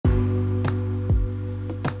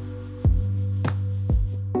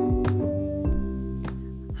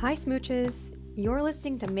Hi Smooches, you're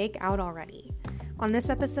listening to Make Out Already. On this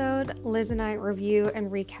episode, Liz and I review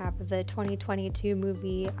and recap the 2022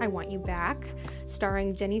 movie I Want You Back,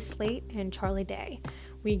 starring Jenny Slate and Charlie Day.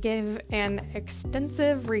 We give an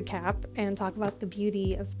extensive recap and talk about the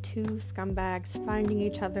beauty of two scumbags finding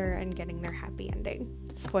each other and getting their happy ending.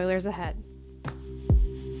 Spoilers ahead.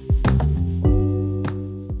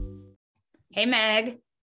 Hey Meg.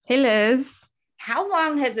 Hey Liz. How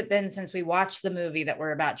long has it been since we watched the movie that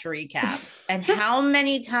we're about to recap? And how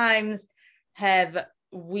many times have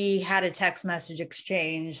we had a text message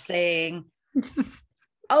exchange saying,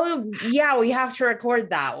 oh yeah, we have to record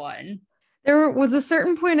that one? There was a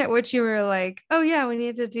certain point at which you were like, oh yeah, we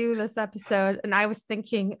need to do this episode. And I was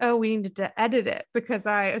thinking, oh, we needed to edit it because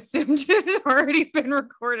I assumed it had already been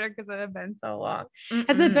recorded because it had been so long. Mm-mm.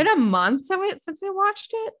 Has it been a month since we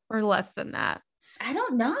watched it or less than that? I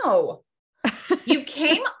don't know. You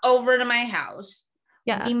came over to my house.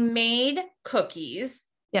 Yeah. We made cookies.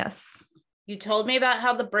 Yes. You told me about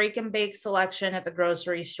how the break and bake selection at the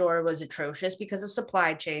grocery store was atrocious because of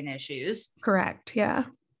supply chain issues. Correct. Yeah.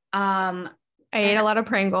 I ate a lot of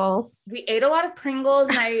Pringles. We ate a lot of Pringles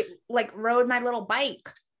and I rode my little bike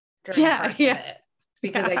during parts of it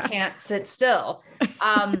because I can't sit still.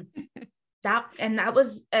 That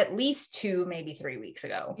was at least 2, maybe 3 weeks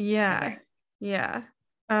ago. Yeah. Yeah.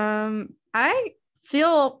 I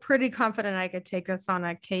feel pretty confident I could take us on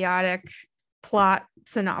a chaotic plot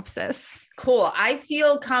synopsis. Cool. I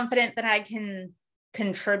feel confident that I can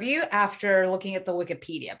contribute after looking at the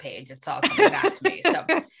Wikipedia page. It's all coming back to me. So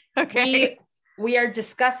okay. We are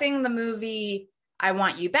discussing the movie I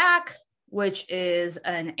Want You Back, which is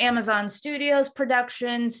an Amazon Studios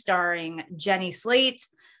production starring Jenny Slate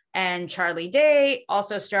and Charlie Day,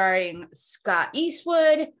 also starring Scott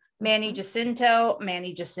Eastwood, Manny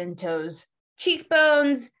Jacinto's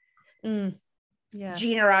cheekbones,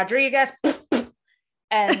 Gina Rodriguez,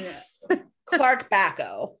 and Clark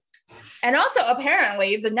Bacco. And also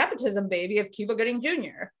apparently the nepotism baby of Cuba Gooding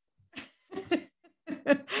Jr.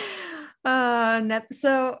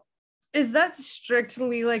 So is that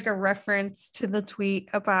strictly like a reference to the tweet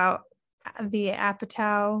about the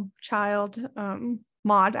Apatow child,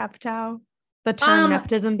 Maud Apatow, the term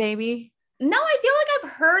nepotism baby? No, I feel like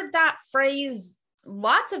I've heard that phrase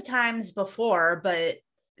lots of times before, but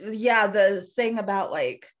yeah, the thing about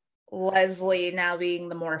like Leslie now being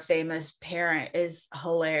the more famous parent is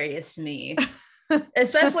hilarious to me.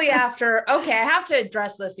 Especially after, okay, I have to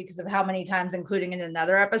address this because of how many times, including in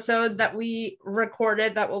another episode that we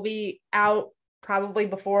recorded that will be out probably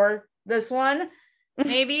before this one,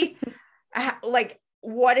 maybe.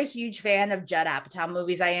 What a huge fan of Judd Apatow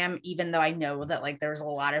movies I am, even though I know that like there's a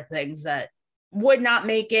lot of things that would not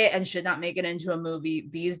make it and should not make it into a movie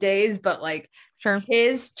these days. But like, sure,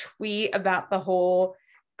 his tweet about the whole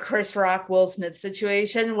Chris Rock, Will Smith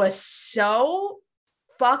situation was so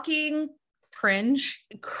fucking cringe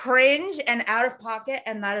and out of pocket.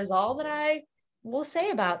 And that is all that I will say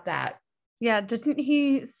about that. Yeah. Didn't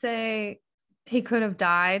he say he could have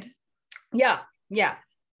died? Yeah.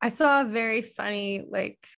 I saw a very funny,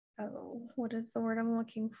 what is the word I'm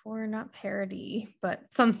looking for? Not parody, but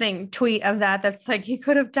something tweet of that's like, he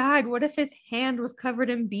could have died. What if his hand was covered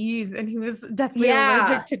in bees and he was deathly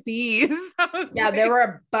allergic to bees? There were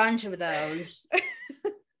a bunch of those.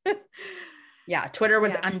 Yeah, Twitter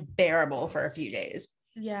was unbearable for a few days.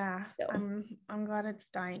 Yeah, so. I'm glad it's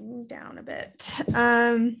dying down a bit.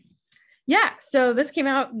 So this came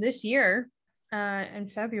out this year in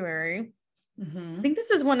February. Mm-hmm. I think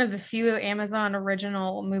this is one of the few Amazon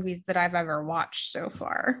original movies that I've ever watched so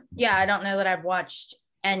far. Yeah, I don't know that I've watched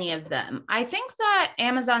any of them. I think that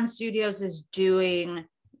Amazon Studios is doing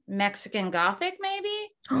Mexican Gothic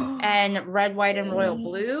maybe and Red, White, and Royal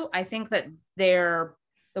Blue. I think that they're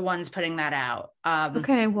the ones putting that out.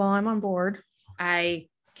 Okay, well, I'm on board. I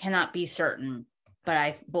cannot be certain, but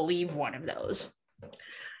I believe one of those.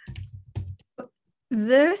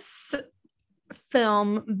 This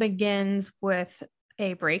film begins with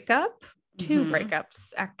a breakup, 2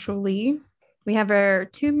 breakups, actually. We have our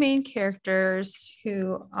 2 main characters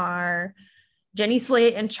who are Jenny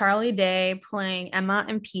Slate and Charlie Day playing Emma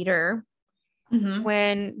and Peter. Mm-hmm.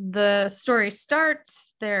 When the story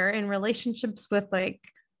starts, they're in relationships with like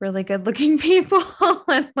really good looking people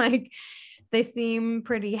and like they seem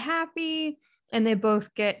pretty happy, and they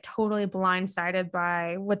both get totally blindsided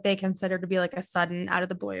by what they consider to be like a sudden out of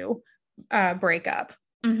the blue breakup.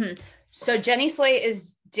 Mm-hmm. So Jenny Slate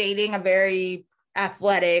is dating a very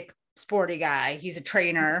athletic, sporty guy. He's a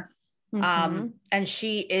trainer. Mm-hmm. And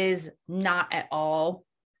she is not at all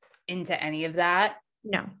into any of that.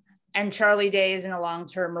 No. And Charlie Day is in a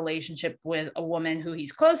long-term relationship with a woman who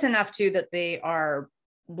he's close enough to that they are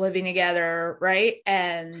living together, right?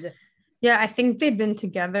 And yeah, I think they'd been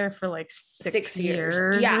together for like 6 years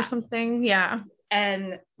or something. Yeah.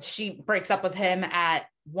 And she breaks up with him at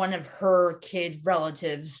one of her kid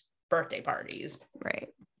relatives' birthday parties.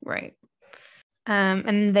 Right.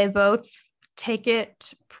 And they both take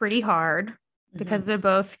it pretty hard because they're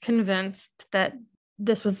both convinced that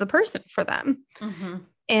this was the person for them.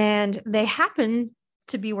 And they happen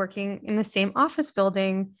to be working in the same office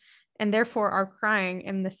building and therefore are crying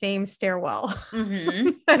in the same stairwell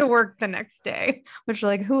at work the next day, which,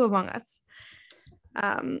 like, who among us?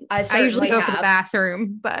 I usually go for the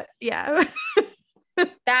bathroom, but yeah.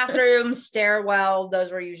 Bathroom, stairwell,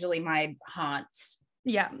 those were usually my haunts.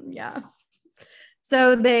 Yeah.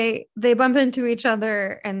 So they bump into each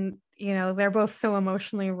other, and they're both so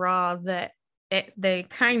emotionally raw that they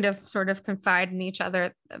kind of sort of confide in each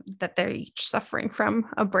other that they're each suffering from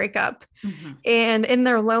a breakup. And in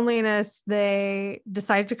their loneliness, they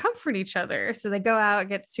decide to comfort each other. So they go out,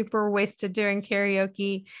 get super wasted doing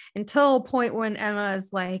karaoke until a point when Emma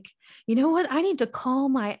is like, you know what? I need to call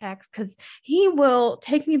my ex because he will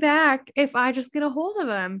take me back if I just get a hold of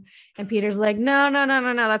him. And Peter's like, no.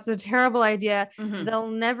 That's a terrible idea.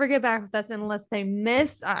 They'll never get back with us unless they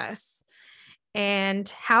miss us. And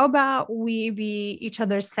how about we be each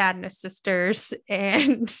other's sadness sisters?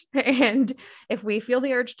 And if we feel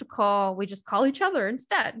the urge to call, we just call each other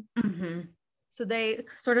instead. So they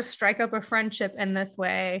sort of strike up a friendship in this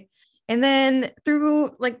way. And then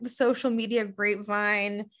through like the social media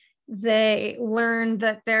grapevine, they learn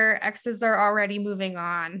that their exes are already moving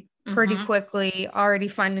on pretty quickly, already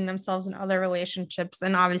finding themselves in other relationships.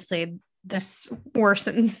 And obviously this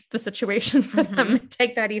worsens the situation for them to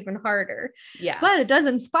take that even harder. Yeah. But it does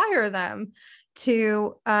inspire them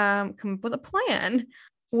to come up with a plan,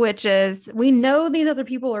 which is, we know these other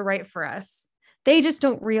people are right for us. They just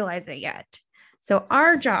don't realize it yet. So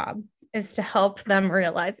our job is to help them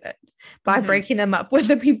realize it by breaking them up with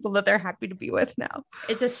the people that they're happy to be with now.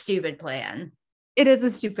 It's a stupid plan. It is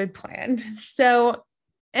a stupid plan. So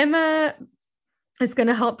Emma is going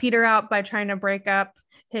to help Peter out by trying to break up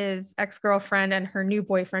his ex-girlfriend and her new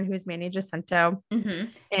boyfriend, who's Manny Jacinto.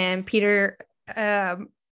 And Peter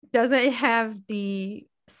doesn't have the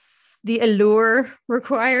allure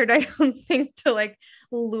required, I don't think, to like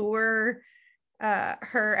lure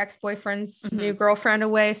her ex-boyfriend's new girlfriend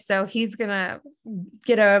away. So he's gonna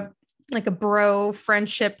get a bro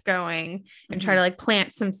friendship going and try to like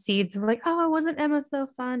plant some seeds of like, oh, wasn't Emma so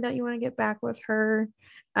fun? Don't you want to get back with her?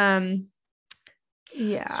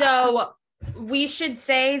 Yeah. So we should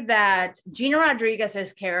say that Gina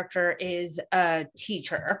Rodriguez's character is a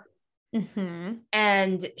teacher,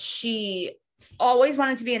 and she always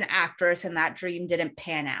wanted to be an actress, and that dream didn't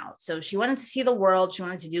pan out. So she wanted to see the world. She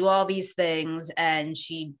wanted to do all these things, and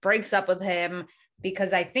she breaks up with him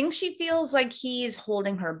because I think she feels like he's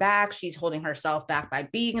holding her back. She's holding herself back by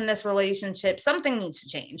being in this relationship. Something needs to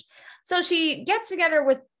change. So she gets together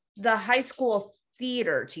with the high school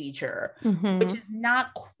theater teacher, which is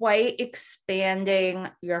not quite expanding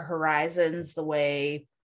your horizons the way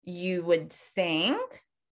you would think.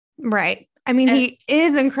 Right. I mean, he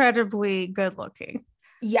is incredibly good looking.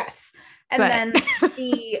 Yes. And then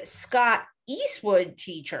the Scott Eastwood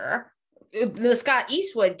teacher, the Scott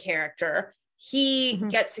Eastwood character, he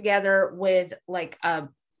gets together with like a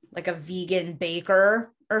vegan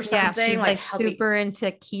baker or something. Yeah, she's like super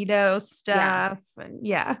into keto stuff.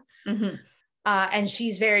 Yeah. And and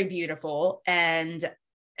she's very beautiful. And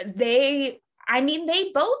they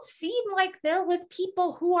both seem like they're with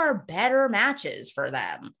people who are better matches for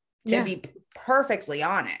them, to be perfectly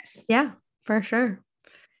honest. Yeah, for sure.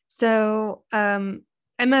 So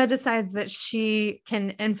Emma decides that she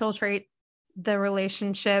can infiltrate the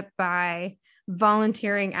relationship by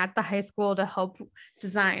volunteering at the high school to help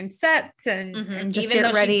design sets and just even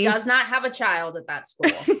get though ready. She does not have a child at that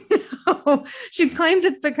school. No, she claims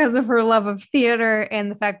it's because of her love of theater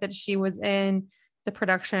and the fact that she was in the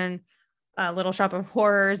production Little Shop of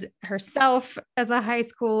Horrors herself as a high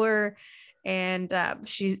schooler, and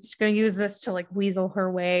she's going to use this to like weasel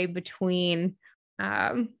her way between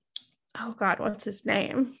oh god, what's his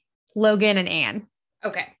name, Logan and Anne.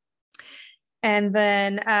 Okay. And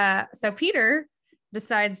then so Peter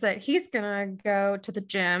decides that he's gonna go to the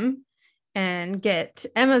gym and get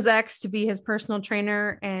Emma's ex to be his personal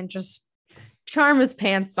trainer and just charm his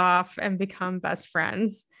pants off and become best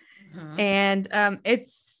friends. And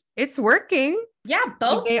it's working. Yeah,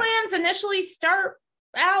 both plans initially start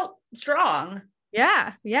out strong.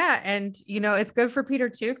 Yeah. And it's good for Peter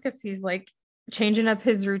too, because he's like changing up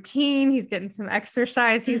his routine. He's getting some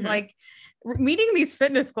exercise. He's like meeting these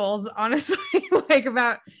fitness goals, honestly, like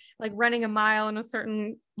about like running a mile in a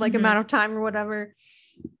certain like amount of time or whatever.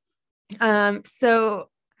 So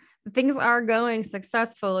things are going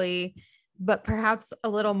successfully, but perhaps a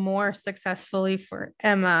little more successfully for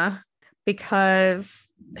Emma,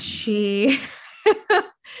 because she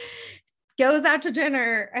goes out to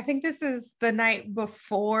dinner. I think this is the night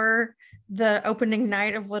before the opening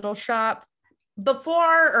night of Little Shop.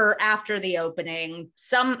 Before or after the opening,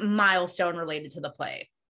 some milestone related to the play.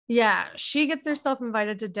 Yeah, she gets herself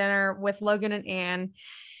invited to dinner with Logan and Anne,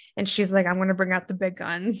 and she's like, I'm going to bring out the big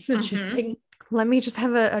guns. And she's like, let me just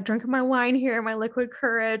have a drink of my wine here, my liquid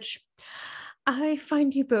courage. I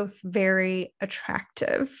find you both very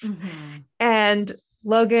attractive. And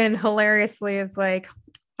Logan hilariously is like,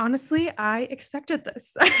 honestly, I expected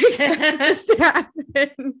this. I expected this to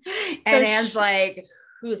happen. And Anne's like,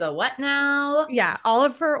 who the what now? Yeah, all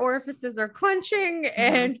of her orifices are clenching,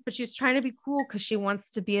 but she's trying to be cool because she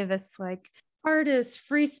wants to be this like artist,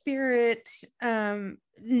 free spirit.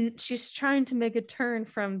 She's trying to make a turn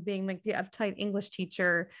from being like the uptight English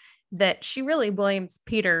teacher that she really blames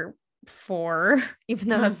Peter for, even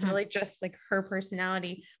though that's really just like her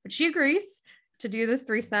personality. But she agrees to do this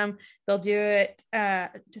threesome. They'll do it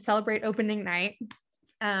to celebrate opening night.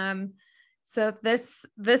 So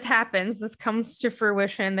this happens. This comes to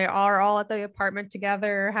fruition. They are all at the apartment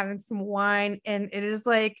together having some wine, and it is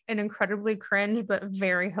like an incredibly cringe but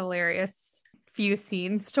very hilarious few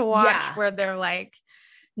scenes to watch where they're like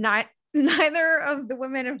neither of the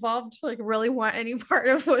women involved like really want any part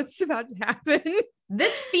of what's about to happen.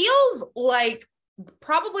 This feels like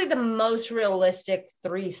probably the most realistic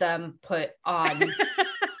threesome put on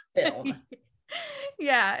film.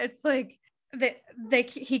 Yeah, it's like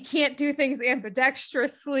he can't do things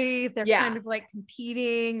ambidextrously. They're kind of like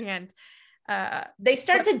competing, and they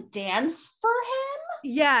start to dance for him.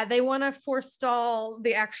 Yeah, they want to forestall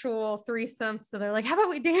the actual threesome, so they're like, how about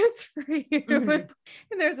we dance for you? And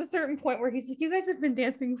there's a certain point where he's like, you guys have been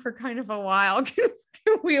dancing for kind of a while. Can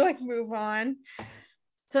we like move on?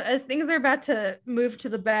 So as things are about to move to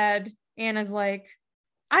the bed, Anna's like,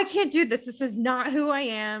 I can't do this. This is not who I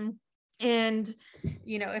am. And,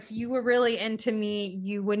 you know, if you were really into me,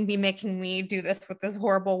 you wouldn't be making me do this with this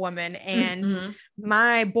horrible woman. And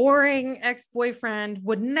my boring ex-boyfriend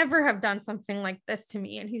would never have done something like this to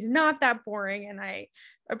me. And he's not that boring. And I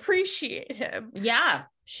appreciate him. Yeah.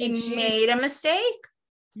 She made a mistake.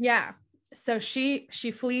 Yeah. So she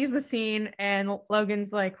flees the scene, and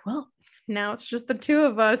Logan's like, well, now it's just the two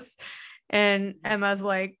of us. And Emma's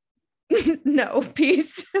like, no,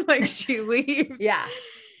 peace. Like she leaves. Yeah.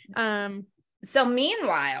 So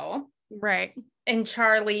meanwhile, right, and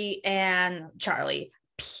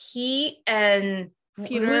Pete and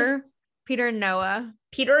Peter and Noah,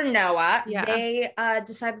 they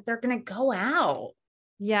decide that they're gonna go out.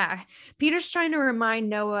 Yeah, Peter's trying to remind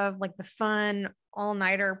Noah of like the fun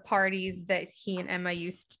all-nighter parties that he and Emma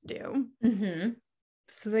used to do.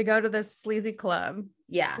 So they go to this sleazy club,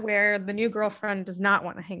 where the new girlfriend does not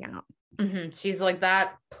want to hang out. She's like,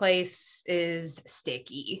 that place is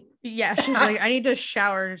sticky. Yeah, she's like, I need to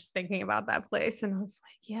shower just thinking about that place. And I was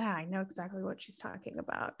like, yeah, I know exactly what she's talking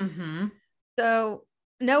about. So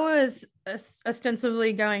Noah is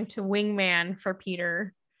ostensibly going to wingman for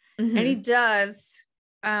Peter, and he does,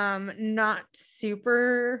 not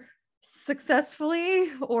super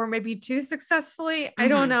successfully, or maybe too successfully. I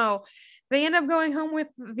don't know. They end up going home with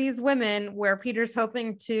these women, where Peter's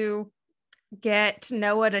hoping to get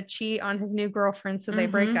Noah to cheat on his new girlfriend, so they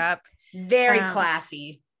break up. Very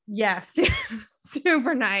classy. Yes.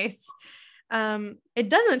 Super nice. It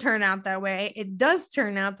doesn't turn out that way. It does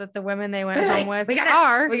turn out that the women they went home with we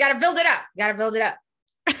gotta build it up.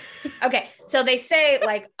 Okay, so they say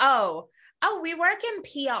like, oh, we work in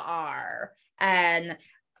PR, and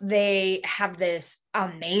they have this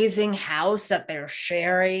amazing house that they're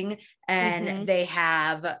sharing, and they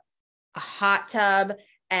have a hot tub,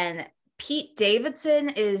 and Pete Davidson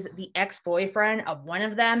is the ex-boyfriend of one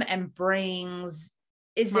of them, and brings,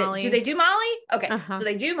 do they do Molly? Okay. So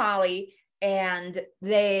they do Molly, and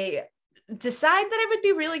they decide that it would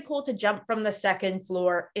be really cool to jump from the second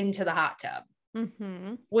floor into the hot tub,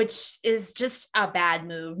 which is just a bad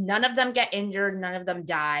move. None of them get injured. None of them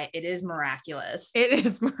die. It is miraculous.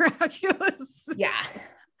 Yeah.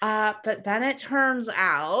 But then it turns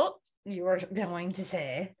out, you were going to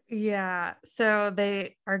say. Yeah. So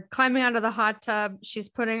they are climbing out of the hot tub. She's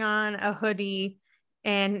putting on a hoodie,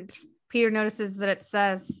 and Peter notices that it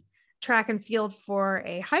says track and field for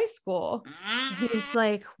a high school. He's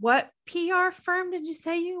like, what PR firm did you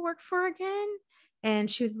say you work for again? And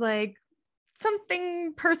she was like,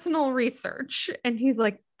 something personal research. And he's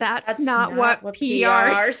like, that's not what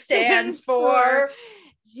PR stands for.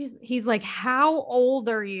 He's like, how old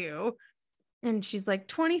are you? And she's like,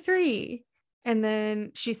 23. And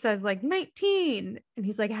then she says like 19. And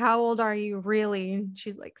he's like, how old are you really? And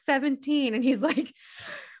she's like 17. And he's like,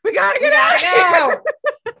 we gotta get out of here.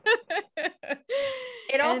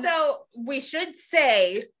 We should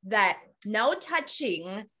say that no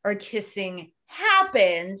touching or kissing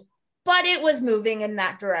happened, but it was moving in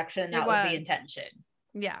that direction. That was the intention.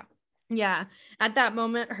 Yeah. Yeah. At that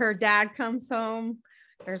moment, her dad comes home.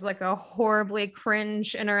 There's like a horribly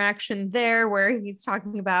cringe interaction there where he's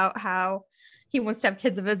talking about how he wants to have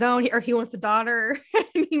kids of his own, or he wants a daughter.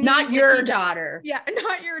 Not your daughter. Yeah,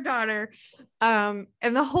 not your daughter. And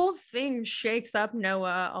the whole thing shakes up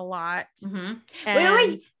Noah a lot. Mm-hmm.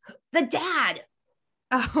 Wait, the dad.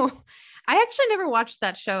 Oh, I actually never watched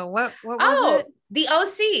that show. What was it? The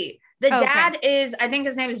OC. The dad is, I think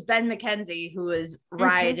his name is Ben McKenzie, who is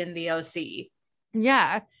Ryan in the OC.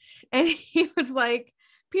 Yeah. And he was like,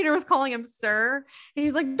 Peter was calling him sir. And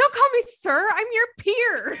he's like, don't call me sir. I'm your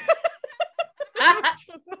peer. Which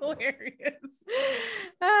was hilarious.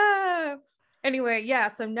 Anyway, yeah.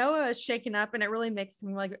 So Noah is shaken up, and it really makes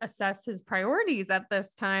him like assess his priorities at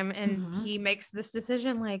this time. And he makes this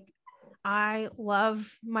decision like, I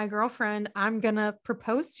love my girlfriend. I'm going to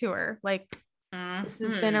propose to her. Like, this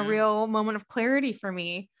has been a real moment of clarity for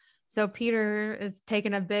me. So Peter is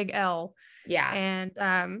taking a big L. Yeah.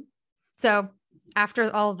 And so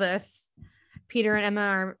after all this, Peter and Emma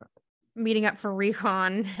are meeting up for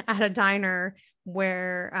recon at a diner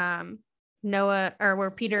where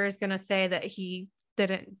where Peter is going to say that he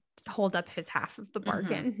didn't hold up his half of the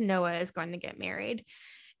bargain. Noah is going to get married.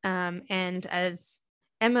 And as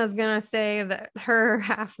Emma's going to say that her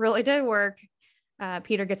half really did work,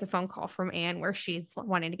 Peter gets a phone call from Anne where she's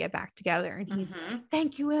wanting to get back together. And he's like,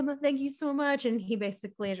 thank you, Emma. Thank you so much. And he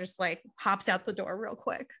basically just like hops out the door real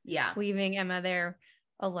quick. Yeah. Leaving Emma there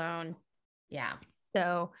alone. Yeah.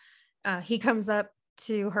 So he comes up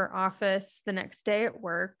to her office the next day at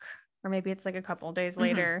work, or maybe it's like a couple of days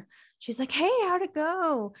later. She's like, hey, how'd it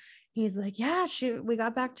go? He's like, yeah, we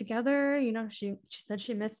got back together. You know, she said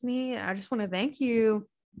she missed me. I just want to thank you.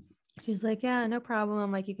 She's like, yeah, no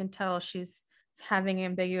problem. Like, you can tell she's having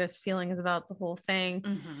ambiguous feelings about the whole thing.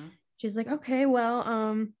 She's like, okay,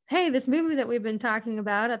 well, hey, this movie that we've been talking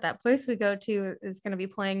about at that place we go to is going to be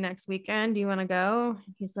playing next weekend. Do you want to go?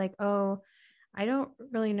 He's like, oh, I don't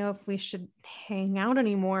really know if we should hang out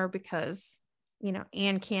anymore because, you know,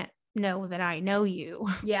 Anne can't know that I know you.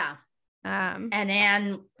 Yeah. And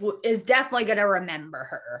Anne is definitely going to remember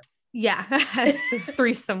her. Yeah. As the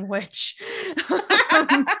threesome witch.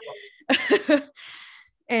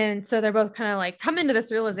 And so they're both kind of like come into this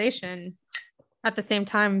realization at the same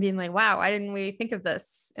time, being like, wow, why didn't we think of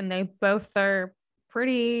this? And they both are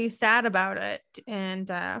pretty sad about it. And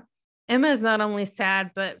Emma is not only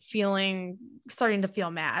sad, but starting to feel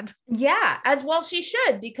mad. Yeah, as well she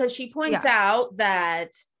should, because she points out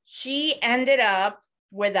that she ended up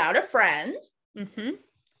without a friend.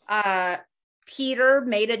 Peter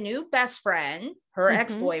made a new best friend, her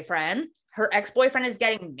ex-boyfriend. Her ex-boyfriend is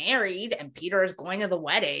getting married and Peter is going to the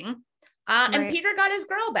wedding. And Peter got his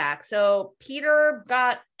girl back. So Peter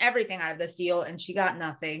got everything out of this deal and she got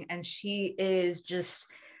nothing. And she is just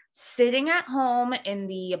sitting at home in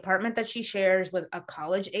the apartment that she shares with a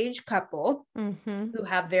college-age couple who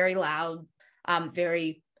have very loud,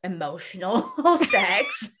 very emotional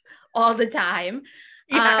sex all the time.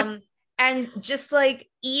 Yeah. And just like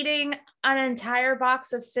eating an entire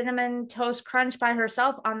box of Cinnamon Toast Crunch by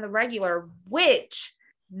herself on the regular, which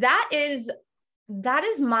that is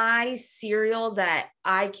my cereal that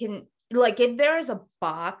I can, like, if there is a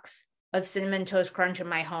box of Cinnamon Toast Crunch in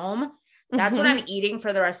my home, that's what I'm eating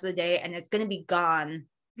for the rest of the day. And it's going to be gone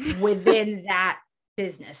within that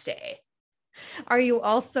business day. Are you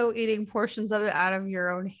also eating portions of it out of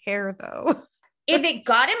your own hair though? If it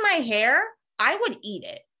got in my hair, I would eat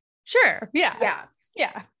it. Sure. Yeah. Yeah.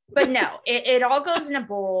 Yeah. But no, it all goes in a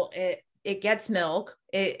bowl. It gets milk.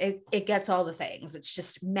 It gets all the things. It's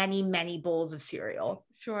just many, many bowls of cereal.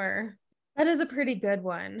 Sure. That is a pretty good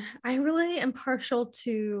one. I really am partial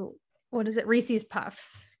to, what is it? Reese's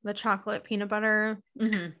Puffs, the chocolate peanut butter.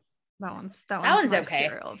 That one's my okay.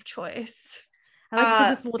 cereal of choice. I like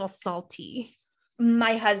because it's a little salty.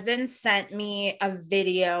 My husband sent me a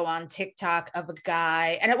video on TikTok of a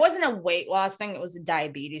guy, and it wasn't a weight loss thing. It was a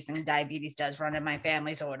diabetes thing. Diabetes does run in my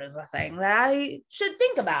family. So it is a thing that I should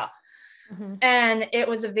think about. And it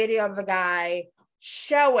was a video of a guy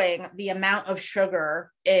showing the amount of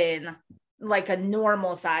sugar in like a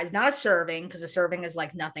normal size, not a serving, because a serving is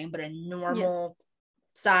like nothing, but a normal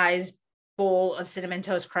size bowl of Cinnamon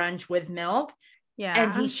Toast Crunch with milk.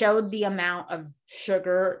 And he showed the amount of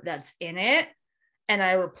sugar that's in it. And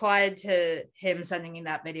I replied to him sending me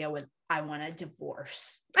that video with, I want a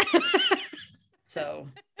divorce. So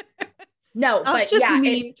no, I was but just yeah,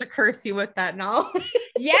 mean to curse you with that and all.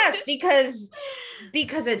 Yes, because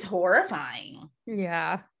it's horrifying.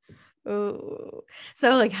 Yeah. Oh,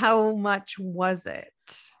 so like how much was it?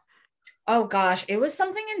 Oh gosh, it was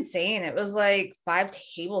something insane. It was like 5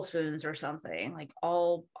 tablespoons or something, like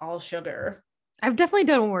all sugar. I've definitely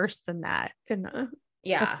done worse than that in a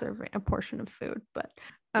Yeah. serving, a portion of food, but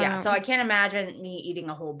yeah, so I can't imagine me eating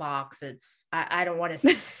a whole box. I don't want to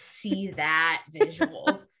see that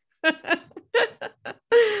visual.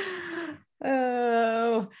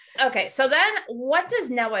 Oh. Okay, so then what does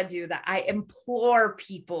Noah do that I implore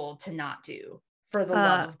people to not do for the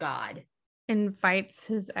love of God? Invites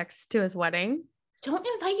his ex to his wedding. Don't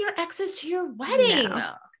invite your exes to your wedding.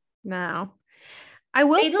 No. I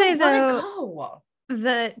will say though go.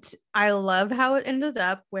 that I love how it ended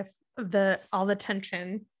up with all the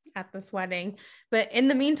tension at this wedding. But in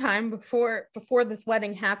the meantime, before this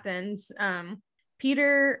wedding happens,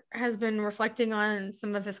 Peter has been reflecting on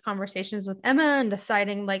some of his conversations with Emma and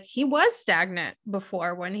deciding like he was stagnant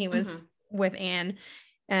before when he was with Anne,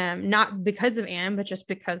 not because of Anne, but just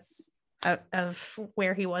because of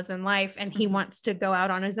where he was in life. And he wants to go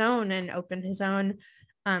out on his own and open his own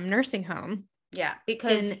nursing home. Yeah,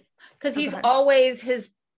 because he's always, his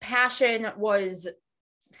passion was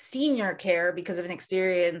senior care because of an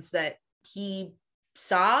experience that he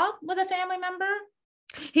saw with a family member.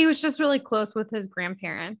 He was just really close with his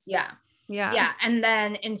grandparents. Yeah. And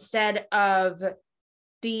then instead of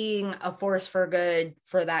being a force for good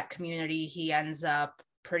for that community, he ends up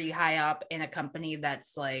pretty high up in a company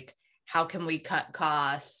that's like, how can we cut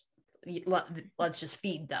costs? Let's just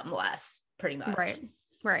feed them less, pretty much.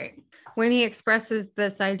 Right. When he expresses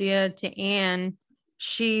this idea to Anne,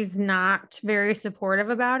 she's not very supportive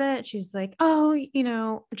about it. She's like, oh,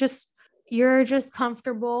 you're just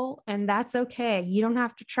comfortable and that's okay. You don't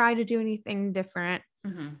have to try to do anything different.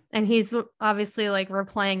 And he's obviously like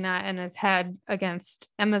replaying that in his head against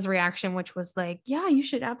Emma's reaction, which was like, yeah, you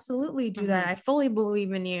should absolutely do that. I fully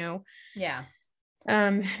believe in you. Yeah.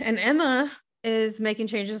 And Emma is making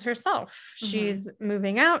changes herself. She's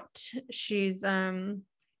moving out. She's not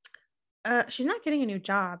getting a new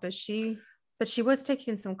job, is she? But she was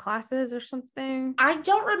taking some classes or something. I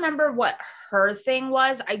don't remember what her thing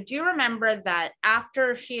was. I do remember that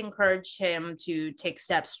after she encouraged him to take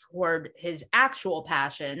steps toward his actual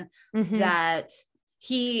passion, that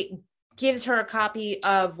he gives her a copy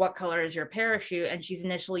of What Color Is Your Parachute? And she's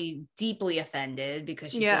initially deeply offended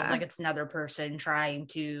because she feels like it's another person trying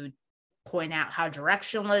to point out how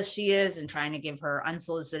directionless she is and trying to give her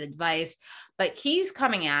unsolicited advice. But he's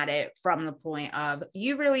coming at it from the point of,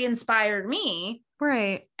 you really inspired me.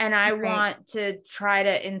 Right. And I want to try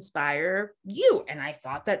to inspire you. And I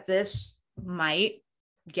thought that this might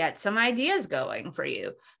get some ideas going for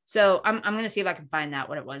you. So I'm going to see if I can find out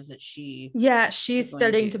what it was that she's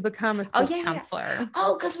studying to become a school counselor. Yeah.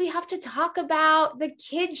 Oh, because we have to talk about the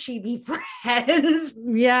kid she befriends.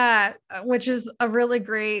 Yeah, which is a really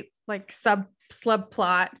great like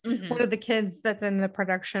subplot. One of the kids that's in the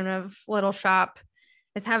production of Little Shop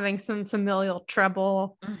is having some familial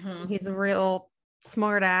trouble. He's a real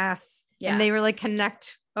smart ass. And they really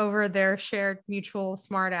connect over their shared mutual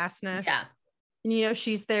smart assness. Yeah. And,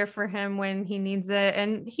 she's there for him when he needs it.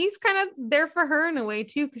 And he's kind of there for her in a way,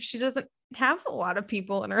 too, because she doesn't have a lot of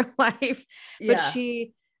people in her life. But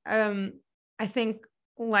she, I think,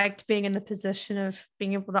 liked being in the position of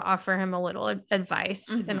being able to offer him a little advice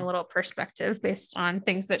and a little perspective based on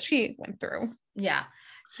things that she went through. Yeah.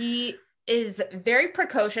 He is very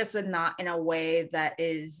precocious and not in a way that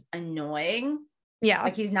is annoying. Yeah.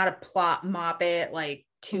 Like he's not a plot moppet, like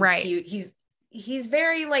too cute. He's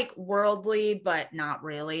very like worldly, but not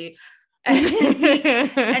really.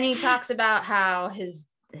 And he talks about how his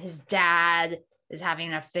dad is having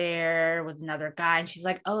an affair with another guy. And she's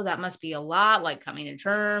like, oh, that must be a lot, like coming to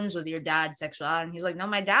terms with your dad's sexuality. And he's like, no,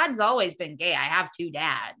 my dad's always been gay. I have 2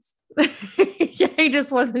 dads. He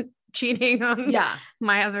just wasn't cheating on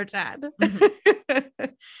my other dad.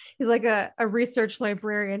 He's like a research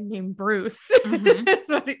librarian named Bruce. That's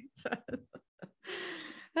what he says.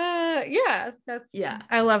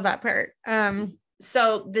 I love that part.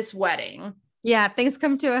 So this wedding, things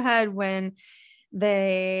come to a head when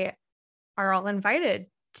they are all invited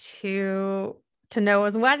to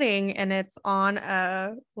Noah's wedding, and it's on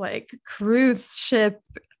a like cruise ship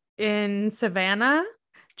in Savannah,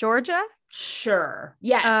 Georgia. Sure.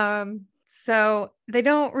 Yes. So they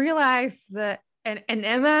don't realize that, and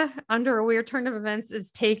Emma, under a weird turn of events, is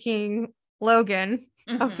taking Logan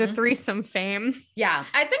of the threesome fame. Yeah.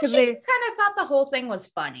 I think she they, kind of thought the whole thing was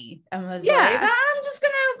funny and was Yeah. like, I'm just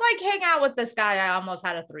gonna like hang out with this guy I almost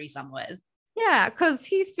had a threesome with. Yeah, because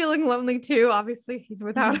he's feeling lonely too. Obviously, he's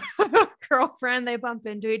without a girlfriend. They bump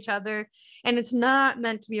into each other, and it's not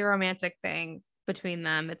meant to be a romantic thing between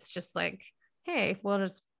them. It's just like, hey, we'll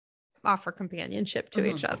just offer companionship to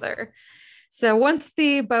each other. So once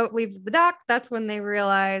the boat leaves the dock, that's when they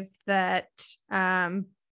realize that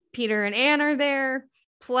Peter and Anne are there,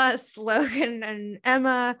 plus Logan and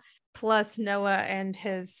Emma, plus Noah and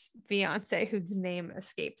his fiance, whose name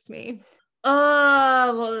escapes me.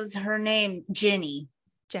 What was her name? Jenny.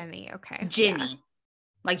 Okay. Jenny. Yeah.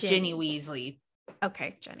 Like Ginny Weasley.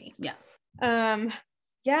 Okay, Jenny. Yeah.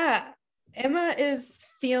 Yeah. Emma is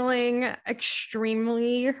feeling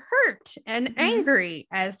extremely hurt and angry,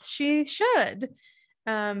 as she should,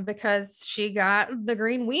 because she got the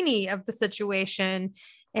green weenie of the situation.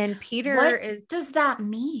 And Peter What does that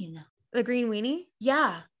mean? The green weenie?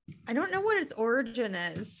 Yeah. I don't know what its origin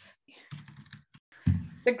is.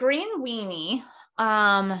 The green weenie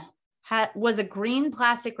was a green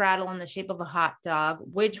plastic rattle in the shape of a hot dog,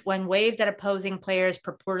 which when waved at opposing players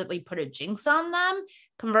purportedly put a jinx on them.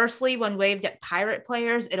 Conversely, when waved at pirate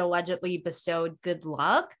players, it allegedly bestowed good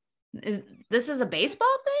luck. This is a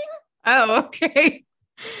baseball thing? Oh, okay.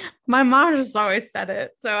 My mom just always said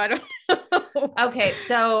it, so I don't know. Okay,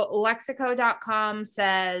 so Lexico.com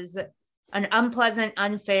says an unpleasant,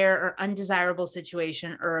 unfair, or undesirable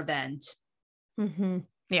situation or event.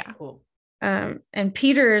 Yeah. Cool. And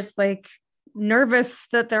Peter's like nervous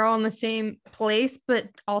that they're all in the same place, but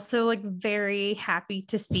also like very happy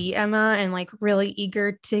to see Emma and like really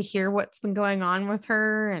eager to hear what's been going on with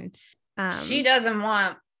her. And she doesn't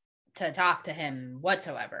want to talk to him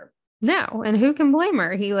whatsoever. No, and who can blame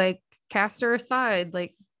her? He like cast her aside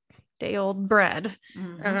like day old bread.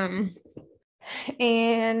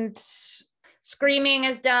 And screaming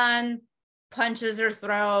is done, punches are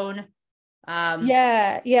thrown.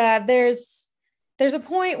 There's a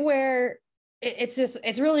point where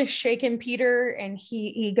it's really shaken Peter, and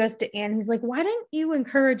he goes to Anne. He's like, why didn't you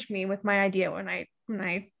encourage me with my idea when I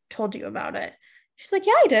told you about it? She's like,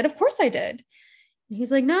 yeah, I did, of course I did. And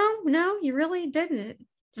he's like, no, you really didn't.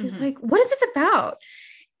 She's like, what is this about?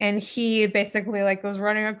 And he basically like goes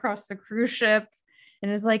running across the cruise ship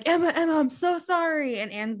and is like, Emma, I'm so sorry.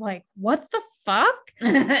 And Anne's like, what the fuck?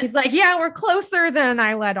 He's like, yeah, we're closer than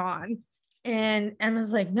I let on. And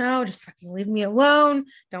Emma's like, no, just fucking leave me alone.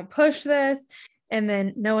 Don't push this. And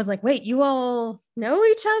then Noah's like, wait, you all know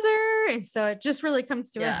each other? And so it just really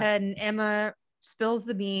comes to a head, and Emma spills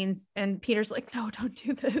the beans, and Peter's like, no, don't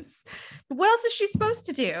do this. But what else is she supposed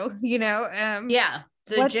to do? You know?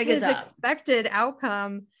 What's his expected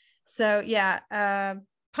outcome? So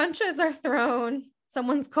punches are thrown.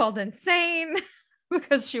 Someone's called insane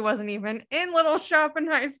because she wasn't even in Little Shop in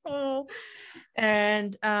high school.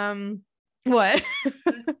 And what?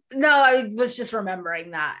 No, I was just remembering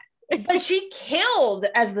that. But she killed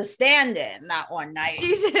as the stand-in that one night.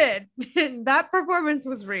 She did. That performance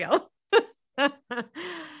was real. And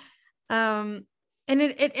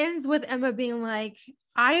it ends with Emma being like,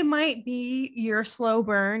 I might be your slow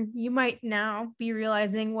burn. You might now be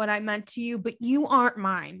realizing what I meant to you, but you aren't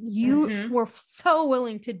mine. You were so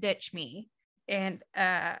willing to ditch me. And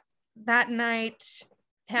that night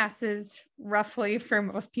passes roughly for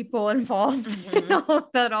most people involved in all of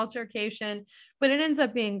that altercation, but it ends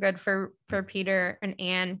up being good for Peter and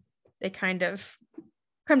Anne. They kind of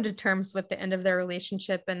come to terms with the end of their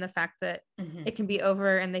relationship and the fact that it can be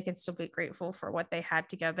over and they can still be grateful for what they had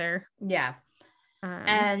together. Yeah.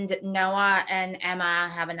 And Noah and Emma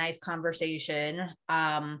have a nice conversation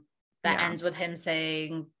that ends with him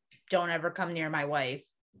saying, don't ever come near my wife.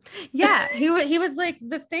 Yeah, he was like,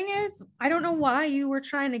 the thing is, I don't know why you were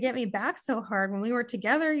trying to get me back so hard. When we were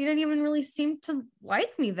together, you didn't even really seem to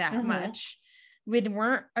like me that much. We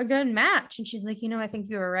weren't a good match. And she's like, I think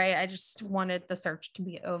you were right. I just wanted the search to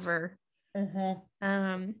be over. So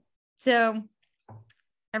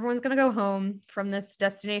everyone's gonna go home from this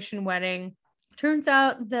destination wedding. Turns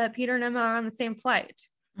out that Peter and Emma are on the same flight,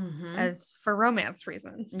 as for romance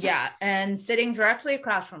reasons. Yeah, and sitting directly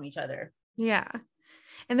across from each other. Yeah.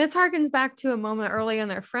 And this harkens back to a moment early in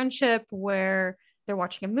their friendship where they're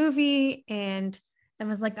watching a movie, and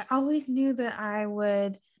Emma's like, I always knew that I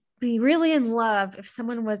would be really in love if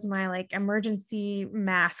someone was my like emergency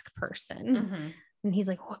mask person. And he's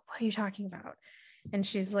like, what are you talking about? And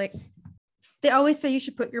she's like, they always say you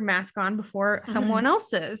should put your mask on before someone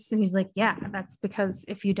else's. And he's like, yeah, that's because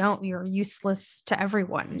if you don't, you're useless to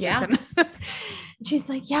everyone. Yeah. And she's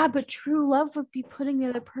like, yeah, but true love would be putting the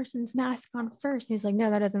other person's mask on first. And he's like,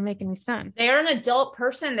 no, that doesn't make any sense. They're an adult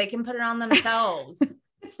person. They can put it on themselves.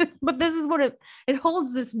 But this is what it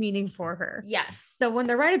holds this meaning for her. Yes. So when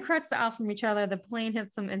they're right across the aisle from each other, the plane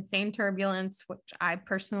hits some insane turbulence, which I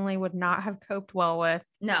personally would not have coped well with.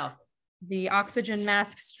 No. The oxygen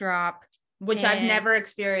masks drop. Which I've never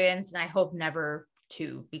experienced, and I hope never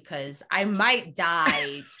to, because I might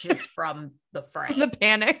die just from the fray. The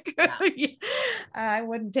panic. Yeah. I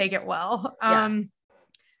wouldn't take it well. Yeah.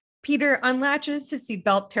 Peter unlatches his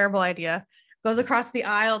seatbelt, terrible idea, goes across the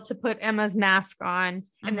aisle to put Emma's mask on,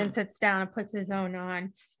 and then sits down and puts his own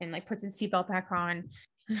on, and like puts his seatbelt back on.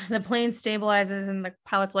 The plane stabilizes, and the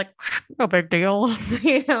pilot's like, no big deal.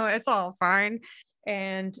 It's all fine.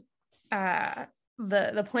 And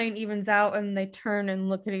the plane evens out, and they turn and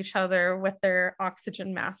look at each other with their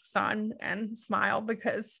oxygen masks on and smile,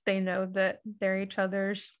 because they know that they're each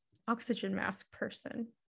other's oxygen mask person.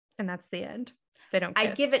 And that's the end. They don't kiss.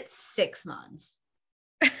 I give it 6 months.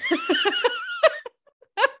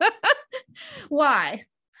 Why?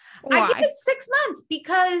 I give it 6 months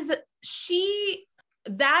because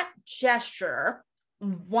that gesture,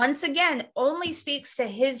 once again, only speaks to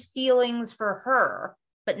his feelings for her,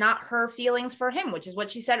 but not her feelings for him, which is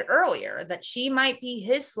what she said earlier, that she might be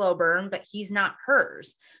his slow burn, but he's not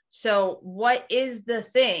hers. So what is the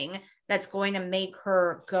thing that's going to make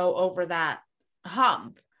her go over that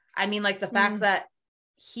hump? I mean, like the fact that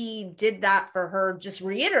he did that for her just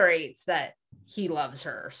reiterates that he loves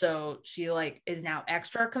her. So she like is now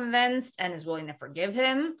extra convinced and is willing to forgive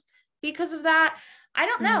him because of that. I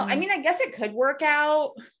don't know. I mean, I guess it could work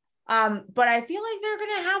out. But I feel like they're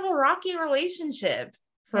going to have a rocky relationship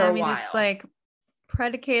for a while. It's like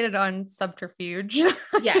predicated on subterfuge.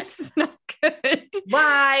 Yes. It's not good.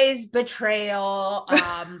 Lies, betrayal,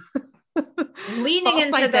 leaning False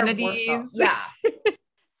into identities. their worst self. Yeah.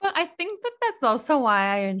 But I think that that's also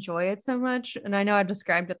why I enjoy it so much. And I know I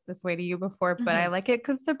described it this way to you before, but I like it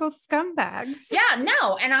because they're both scumbags. Yeah,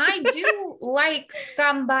 no. And I do like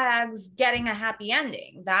scumbags getting a happy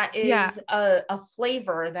ending. That is a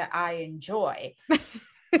flavor that I enjoy.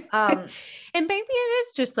 And maybe it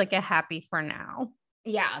is just like a happy for now.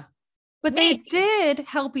 Yeah. But they did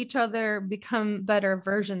help each other become better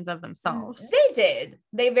versions of themselves. They did.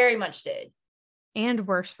 They very much did. And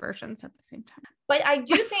worse versions at the same time. But I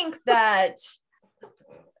do think that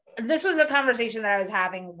this was a conversation that I was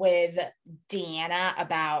having with Deanna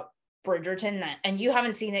about Bridgerton, and you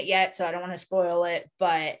haven't seen it yet, so I don't want to spoil it,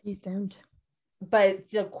 but Please don't. But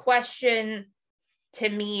the question to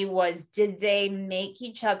me was, did they make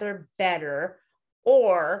each other better,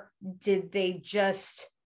 or did they just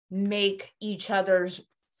make each other's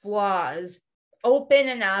flaws open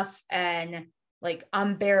enough and like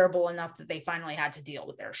unbearable enough that they finally had to deal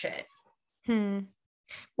with their shit?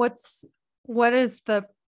 What is the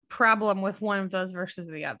problem with one of those versus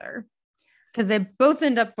the other? Because they both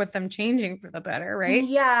end up with them changing for the better, right?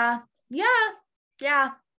 Yeah.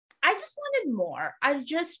 I just wanted more. I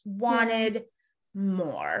just wanted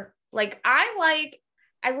more. Like I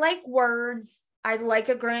like words. I like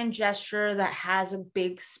a grand gesture that has a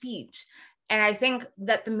big speech. And I think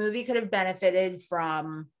that the movie could have benefited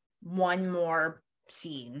from one more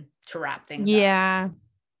scene to wrap things up.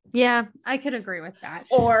 Yeah, I could agree with that.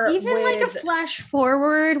 Or even like a flash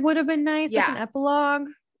forward would have been nice, like an epilogue.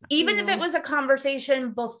 Even if it was a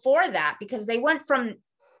conversation before that, because they went from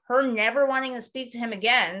her never wanting to speak to him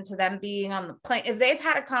again to them being on the plane. If they'd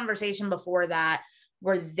had a conversation before that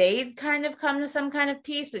where they'd kind of come to some kind of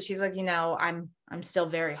peace, but she's like, I'm still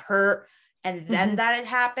very hurt. And then that had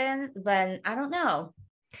happened, then I don't know.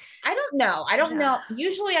 I don't know.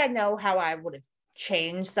 Usually I know how I would have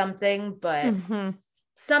changed something, but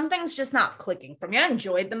something's just not clicking for me. I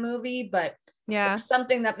enjoyed the movie, but there's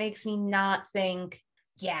something that makes me not think,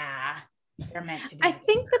 they're meant to be. I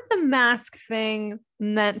think that the mask thing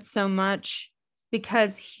meant so much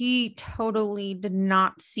because he totally did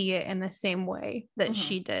not see it in the same way that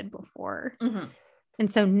she did before.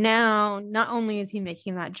 And so now not only is he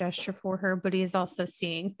making that gesture for her, but he's also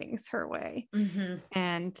seeing things her way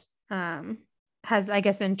and has, I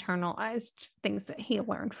guess, internalized things that he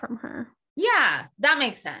learned from her. Yeah, that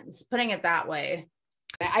makes sense. Putting it that way.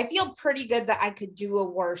 I feel pretty good that I could do a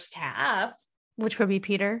worst half. Which would be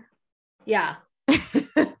Peter. Yeah.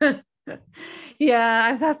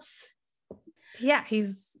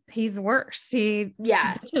 He's worse. He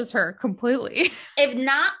ditches her completely. If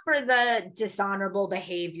not for the dishonorable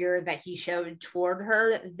behavior that he showed toward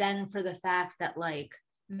her, then for the fact that like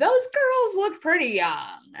those girls look pretty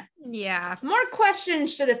young. Yeah. More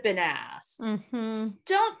questions should have been asked. Mm-hmm.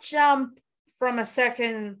 Don't jump from a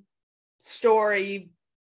second story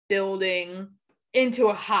building into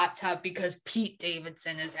a hot tub because Pete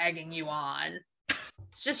Davidson is egging you on. It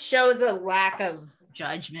just shows a lack of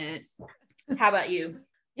judgment. How about you?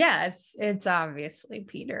 Yeah, it's obviously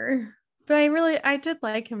Peter. But I did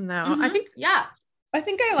like him though. Mm-hmm. I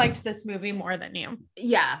think I liked this movie more than you.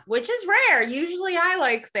 Yeah, which is rare. Usually I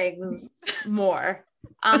like things more.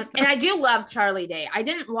 And I do love Charlie Day. I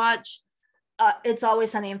didn't watch It's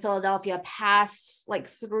Always Sunny in Philadelphia past like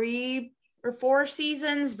 3 or 4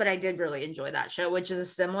 seasons, but I did really enjoy that show, which is a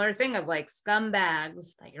similar thing of like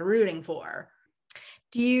scumbags that you're rooting for.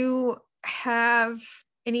 Do you have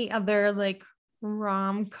any other like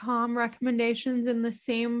rom-com recommendations in the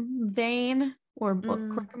same vein or book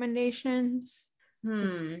recommendations?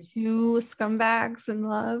 Two scumbags in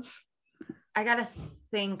love. I gotta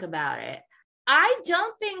think about it. I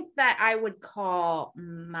don't think that I would call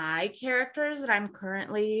my characters that I'm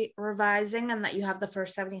currently revising and that you have the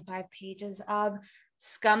first 75 pages of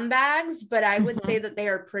scumbags, but I would say that they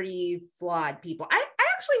are pretty flawed people. I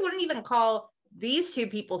actually wouldn't even call these 2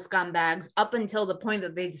 people scumbags up until the point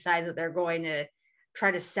that they decide that they're going to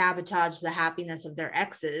try to sabotage the happiness of their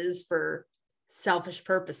exes for selfish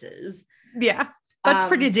purposes. Yeah. That's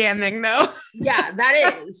pretty damning though. Yeah,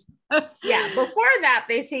 that is. Yeah, before that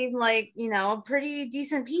they seemed like, pretty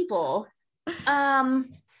decent people.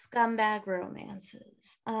 Scumbag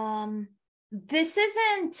romances. This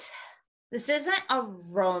isn't a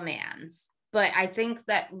romance, but I think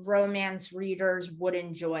that romance readers would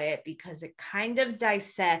enjoy it because it kind of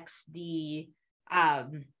dissects the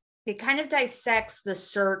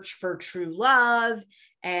search for true love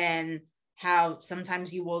and how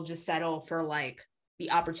sometimes you will just settle for like the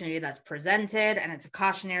opportunity that's presented, and it's a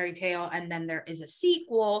cautionary tale. And then there is a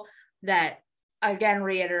sequel that again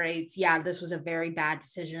reiterates, yeah, this was a very bad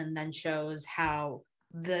decision, and then shows how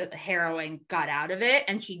the heroine got out of it.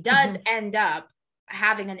 And she does end up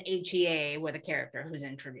having an HEA with a character who's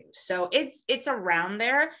introduced. So it's around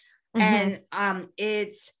there. And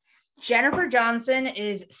it's Jennifer Johnson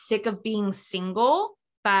is Sick of Being Single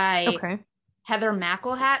by Heather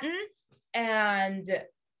McElhatton. And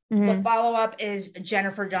the follow-up is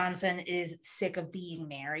Jennifer Johnson is Sick of Being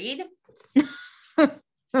Married.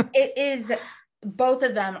 It is, both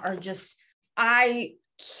of them are just, I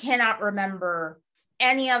cannot remember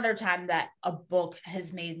any other time that a book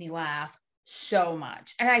has made me laugh so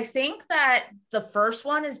much. And I think that the first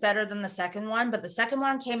one is better than the second one, but the second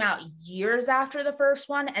one came out years after the first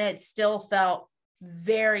one, and it still felt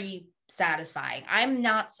very satisfying. I'm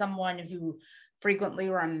not someone who frequently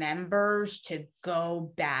remembers to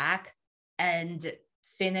go back and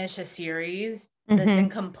finish a series that's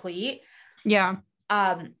incomplete. Yeah.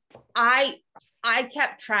 I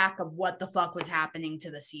kept track of what the fuck was happening to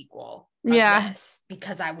the sequel of this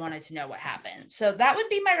because I wanted to know what happened. So that would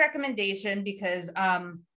be my recommendation, because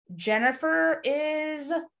Jennifer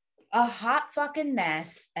is a hot fucking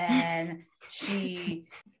mess, and she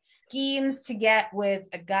schemes to get with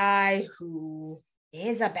a guy who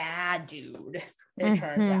is a bad dude, it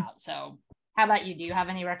turns out. So how about you? Do you have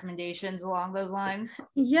any recommendations along those lines?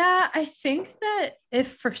 Yeah, I think that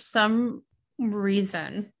if for some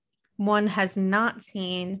reason one has not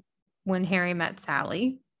seen When Harry Met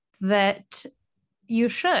Sally, that you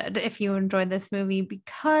should if you enjoyed this movie,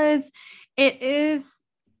 because it is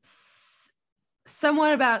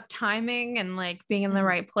somewhat about timing and like being in the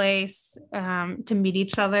right place to meet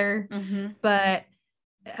each other. But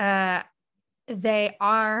they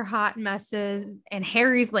are hot messes, and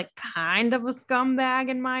Harry's like kind of a scumbag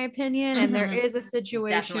in my opinion. And there is a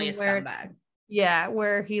situation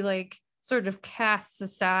where he like sort of casts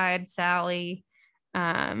aside Sally.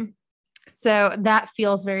 So that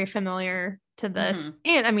feels very familiar to this.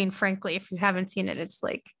 And I mean, frankly, if you haven't seen it, it's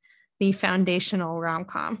like the foundational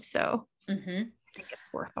rom-com. So I think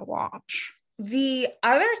it's worth a watch. The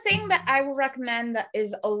other thing that I will recommend that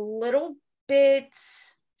is a little bit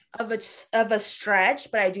of a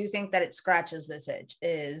stretch, but I do think that it scratches this itch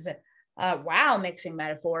is mixing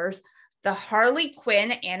metaphors, the Harley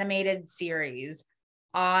Quinn animated series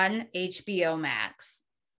on HBO Max.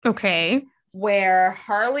 Okay. Where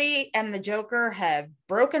Harley and the Joker have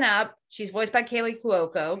broken up. She's voiced by Kaylee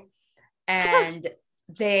Cuoco, and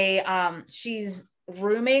she's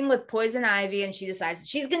rooming with Poison Ivy, and she decides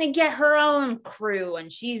she's going to get her own crew,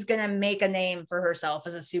 and she's going to make a name for herself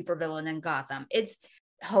as a supervillain in Gotham. It's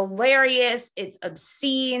hilarious. It's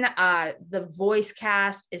obscene. The voice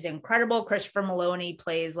cast is incredible. Christopher Maloney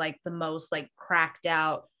plays like the most like cracked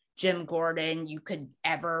out Jim Gordon you could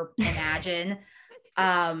ever imagine.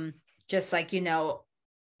 Just like, a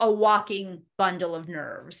walking bundle of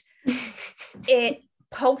nerves. It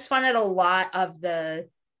pokes fun at a lot of the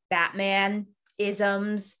Batman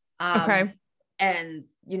isms. Okay. And,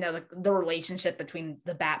 the relationship between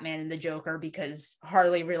the Batman and the Joker, because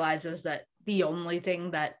Harley realizes that the only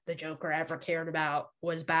thing that the Joker ever cared about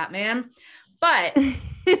was Batman. But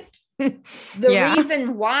the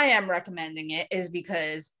reason why I'm recommending it is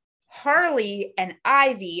because Harley and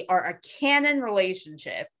Ivy are a canon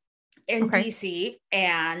relationship in DC,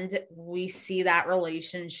 and we see that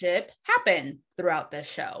relationship happen throughout this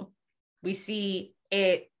show. We see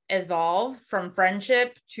it evolve from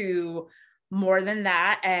friendship to more than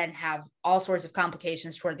that and have all sorts of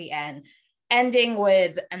complications toward the end, ending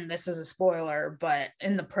with, and this is a spoiler, but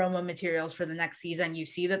in the promo materials for the next season, you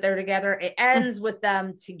see that they're together. It ends with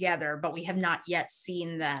them together, but we have not yet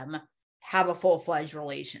seen them have a full-fledged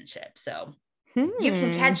relationship. So you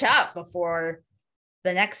can catch up before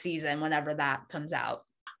the next season, whenever that comes out.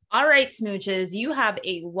 All right, smooches, you have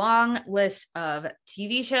a long list of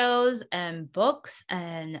TV shows and books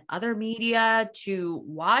and other media to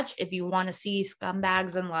watch if you want to see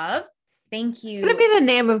Scumbags in Love. Thank you. It's going to be the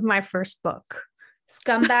name of my first book.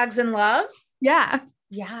 Scumbags in Love? Yeah.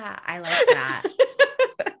 Yeah, I like that.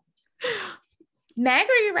 Meg,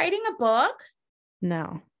 are you writing a book?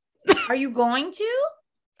 No. Are you going to?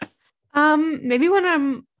 Maybe when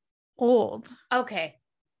I'm old. Okay.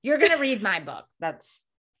 You're going to read my book.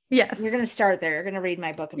 Yes. You're going to start there. You're going to read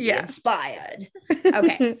my book and be inspired.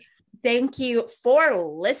 Okay. Thank you for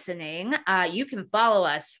listening. You can follow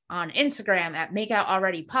us on Instagram at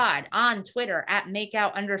MakeOutAlreadyPod, on Twitter at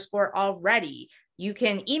MakeOut_already. You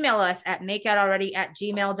can email us at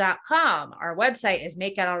makeoutalready@gmail.com. Our website is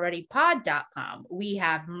makeoutalreadypod.com. We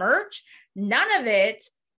have merch. None of it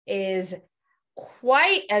is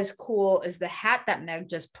quite as cool as the hat that Meg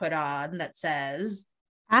just put on that says,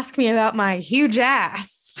 "Ask me about my huge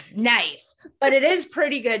ass." Nice. But it is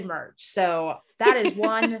pretty good merch. So that is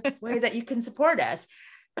one way that you can support us.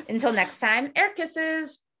 Until next time, air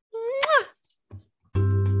kisses. Mwah!